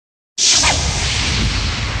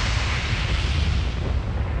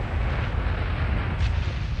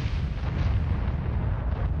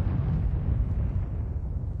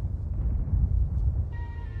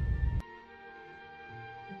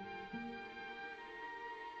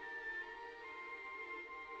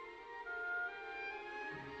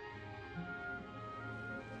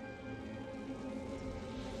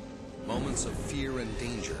Moments of fear and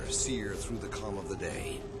danger sear through the calm of the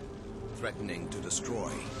day, threatening to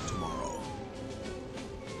destroy tomorrow.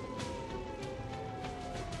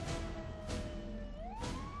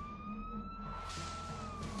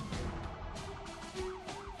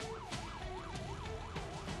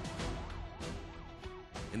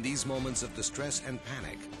 In these moments of distress and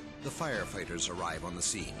panic, the firefighters arrive on the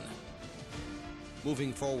scene.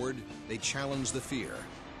 Moving forward, they challenge the fear,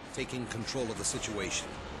 taking control of the situation.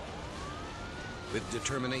 With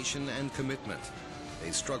determination and commitment,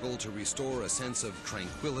 they struggle to restore a sense of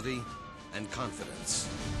tranquility and confidence.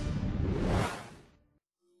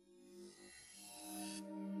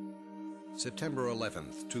 September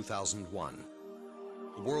 11th, 2001.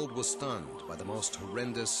 The world was stunned by the most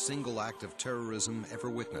horrendous single act of terrorism ever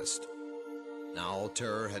witnessed. Now,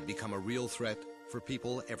 terror had become a real threat for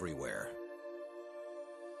people everywhere.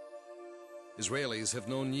 Israelis have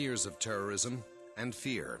known years of terrorism and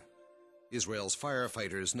fear. Israel's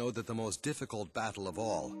firefighters know that the most difficult battle of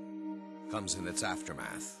all comes in its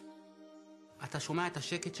aftermath. אתה שומע את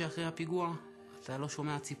השקט שאחרי הפיגוע, אתה לא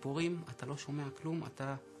שומע ציפורים, אתה לא שומע כלום,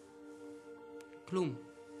 אתה... כלום.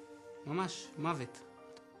 ממש מוות.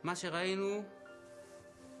 מה שראינו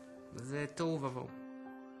זה תוהו ובוהו.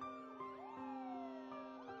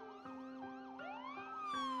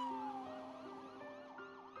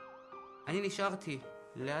 אני נשארתי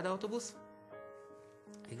ליד האוטובוס,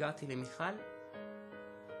 הגעתי למיכל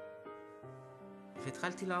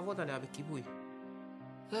והתחלתי לעבוד עליה בכיבוי.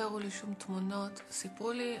 לא הראו לי שום תמונות,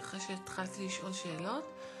 סיפרו לי, אחרי שהתחלתי לשאול שאלות,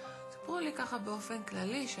 סיפרו לי ככה באופן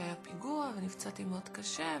כללי שהיה פיגוע ונפצעתי מאוד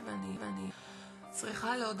קשה ואני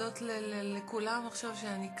צריכה להודות לכולם עכשיו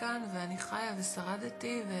שאני כאן ואני חיה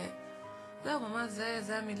ושרדתי וזהו, ממש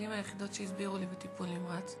זה המילים היחידות שהסבירו לי בטיפול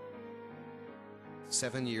נמרץ.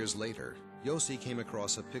 7 years later, Yossi came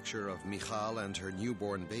across a picture of Michal and her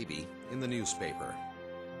newborn baby in the newspaper.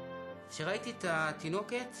 כשראיתי את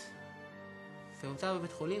התינוקת ואותה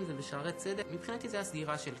בבית חולים, זה בשערי צדק, מבחינתי זה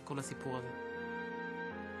הסגירה של כל הסיפור הזה.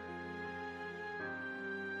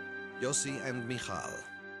 Yossi and Michal.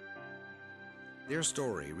 Their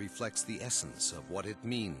story reflects the essence of what it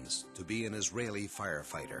means to be an Israeli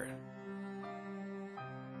firefighter.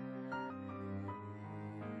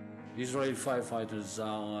 Israeli firefighters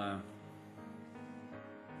are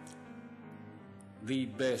the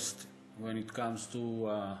best when it comes to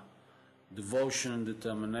devotion,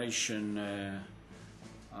 determination,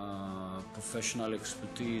 professional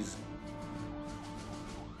expertise.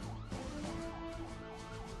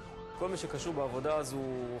 כל מי שקשור בעבודה הזו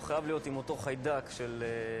הוא חייב להיות עם אותו חיידק של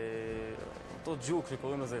אותו ג'וק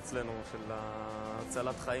שקוראים לזה אצלנו, של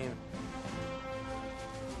הצלת חיים.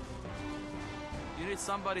 You need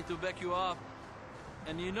somebody to back you up,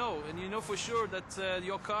 and you know for sure that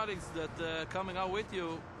your colleagues that coming out with you,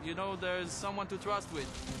 you know there's someone to trust with.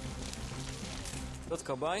 להיות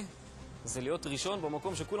כבאי זה להיות ראשון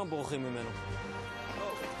במקום שכולם בורחים ממנו.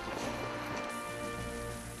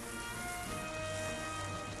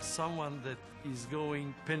 Someone that is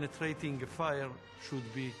penetrating a fire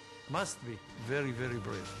must be very, very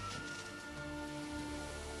brave.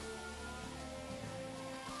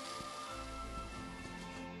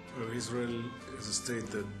 Well, Israel is a state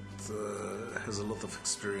that has a lot of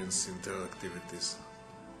experience in terror activities.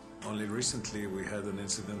 Only recently we had an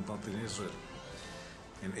incident not in Israel,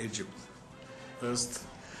 in Egypt. First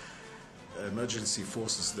emergency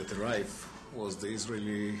forces that arrived was the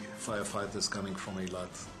Israeli firefighters coming from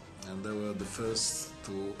Eilat. And they were the first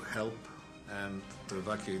to help and to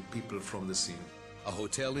evacuate people from the scene. A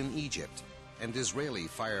hotel in Egypt, and Israeli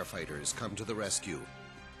firefighters come to the rescue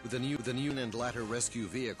with a new and latter rescue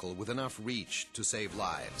vehicle with enough reach to save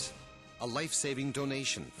lives. A life-saving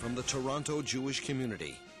donation from the Toronto Jewish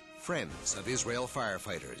community, Friends of Israel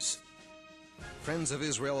Firefighters. Friends of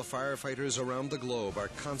Israel Firefighters around the globe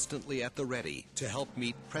are constantly at the ready to help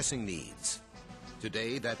meet pressing needs.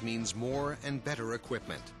 Today, that means more and better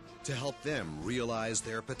equipment to help them realize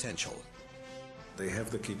their potential. They have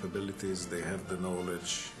the capabilities, they have the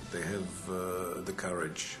knowledge, they have the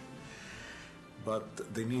courage. But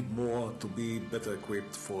they need more to be better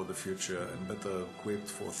equipped for the future and better equipped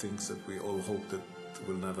for things that we all hope that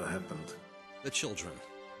will never happen. The children,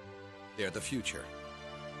 they're the future.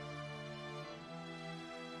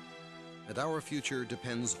 And our future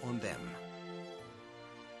depends on them.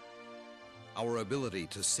 Our ability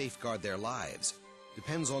to safeguard their lives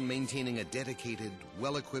depends on maintaining a dedicated,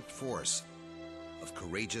 well-equipped force of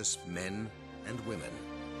courageous men and women.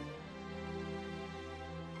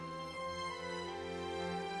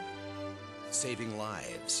 Saving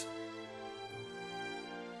lives.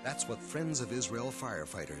 That's what Friends of Israel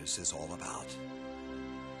Firefighters is all about.